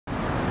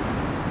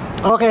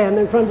Okay, I'm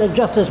in front of the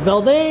Justice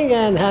Building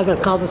and having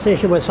a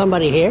conversation with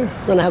somebody here.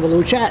 I'm going to have a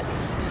little chat.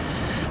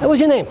 What's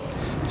your name?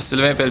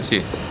 Sylvain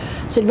Pelletier.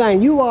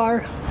 Sylvain, you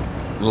are?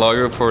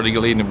 Lawyer for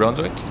Legal Aid in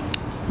Brunswick.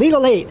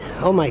 Legal aid.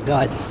 Oh my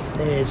God.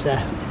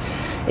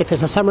 If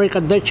it's a summary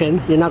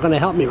conviction, you're not going to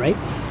help me, right?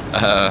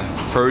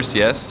 First,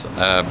 yes,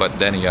 but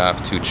then you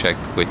have to check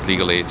with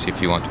Legal Aid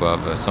if you want to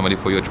have somebody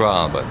for your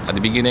trial. But at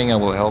the beginning, I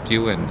will help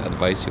you and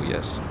advise you,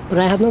 yes. But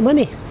I have no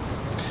money.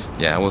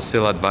 Yeah, I will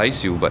still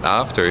advise you, but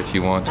after, if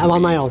you want to I'm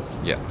on my own.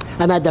 Yeah.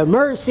 I'm at the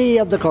mercy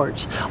of the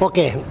courts.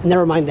 Okay,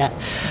 never mind that.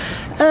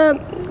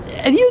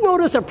 Have you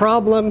noticed a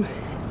problem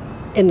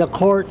in the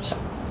courts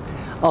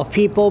of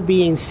people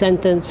being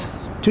sentenced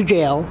to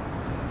jail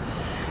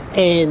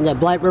in the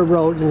Blackbird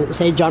Road in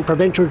St. John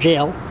Provincial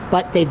Jail,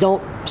 but they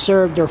don't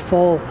serve their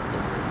full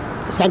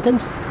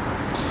sentence?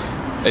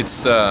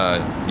 It's,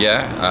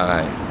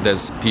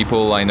 there's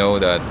people I know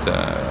that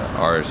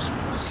are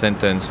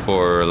sentenced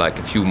for like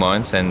a few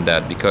months, and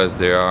that because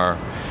they are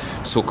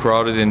so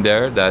crowded in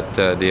there that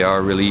they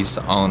are released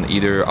on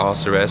either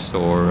house arrest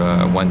or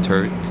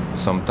 1/3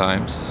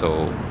 sometimes.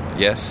 So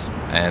yes,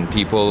 and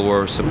people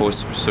were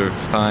supposed to serve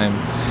time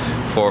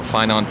for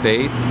fine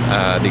unpaid.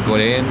 They go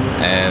in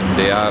and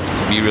they have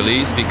to be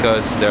released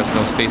because there's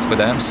no space for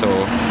them. So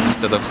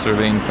instead of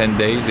serving 10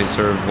 days, they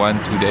serve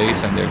 1-2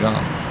 days and they're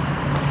gone.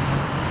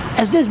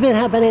 Has this been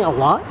happening a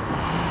lot?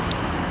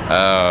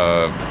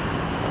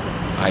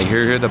 I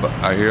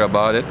hear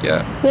about it,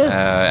 yeah.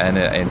 And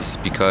it's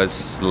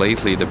because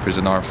lately the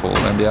prisons are full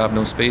and they have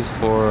no space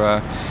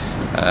for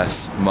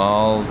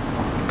small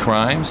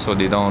crimes, so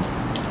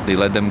they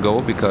let them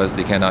go because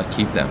they cannot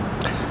keep them.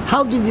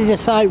 How did they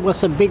decide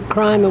what's a big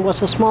crime and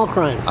what's a small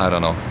crime? I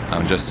don't know.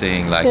 I'm just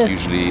saying, like,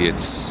 usually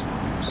it's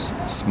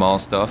small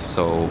stuff,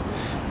 so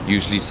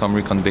usually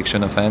summary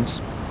conviction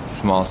offense,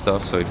 small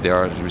stuff. So if they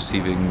are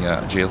receiving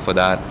jail for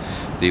that,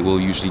 they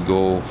will usually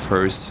go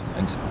first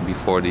and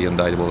before the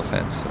indictable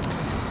offense.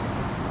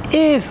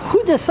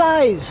 Who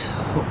decides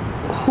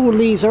who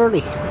leaves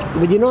early?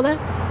 Would you know that?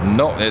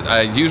 No,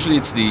 usually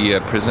it's the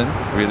prison,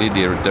 really,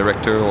 the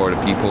director or the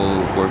people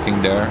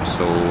working there.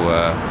 So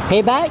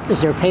payback?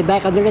 Is there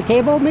payback under the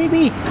table?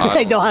 Maybe.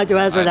 I don't have to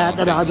answer that.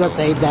 No, I'll just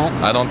say that.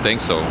 I don't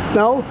think so.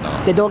 No?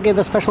 They don't give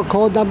a special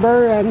code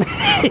number and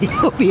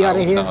you'll be out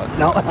of here. Not.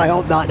 No, I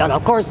hope not. No,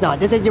 of course not.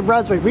 This is New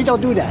Brunswick. We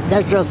don't do that.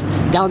 That's just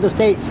down the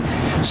states.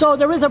 So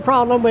there is a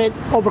problem with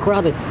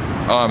overcrowding.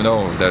 Oh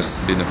no, there's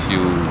been a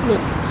few.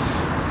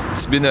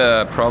 It's been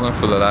a problem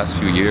for the last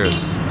few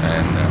years,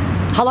 and.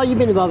 How long have you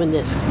been involved in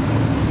this?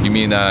 You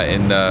mean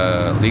in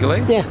Legal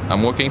Aid? Yeah.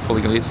 I'm working for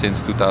Legal Aid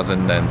since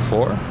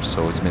 2004,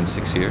 so it's been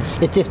 6 years.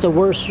 Is this the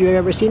worst you've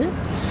ever seen it?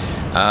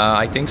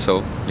 I think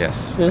so,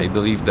 yes. I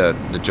believe that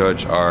the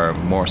judges are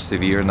more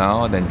severe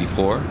now than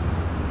before,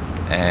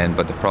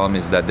 but the problem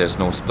is that there's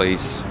no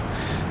place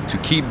to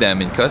keep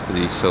them in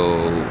custody,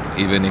 so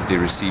even if they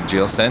receive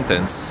jail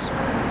sentence,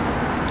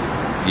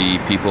 the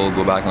people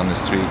go back on the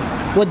street.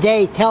 Would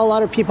they tell a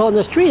lot of people on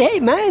the street,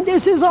 hey man,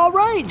 this is all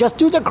right, just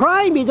do the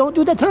crime, you don't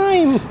do the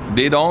time?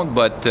 They don't,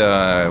 but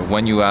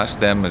when you ask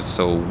them,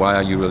 so why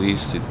are you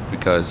released? It's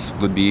because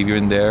good behavior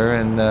in there,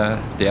 and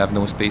they have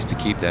no space to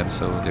keep them,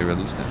 so they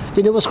release them.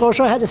 Do Nova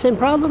Scotia had the same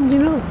problem, you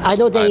know? I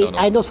don't know.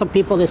 I know some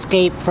people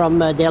escape from,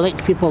 they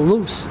let people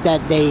loose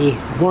that they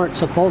weren't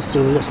supposed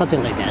to,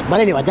 something like that.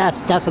 But anyway,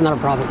 that's another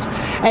province.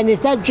 And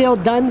is that jail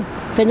done,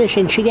 finished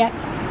in Chigat?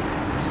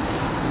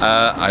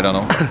 I don't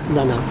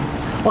know. No.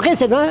 Ok,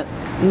 c'est bon.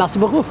 Merci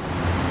beaucoup.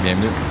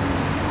 Bienvenue.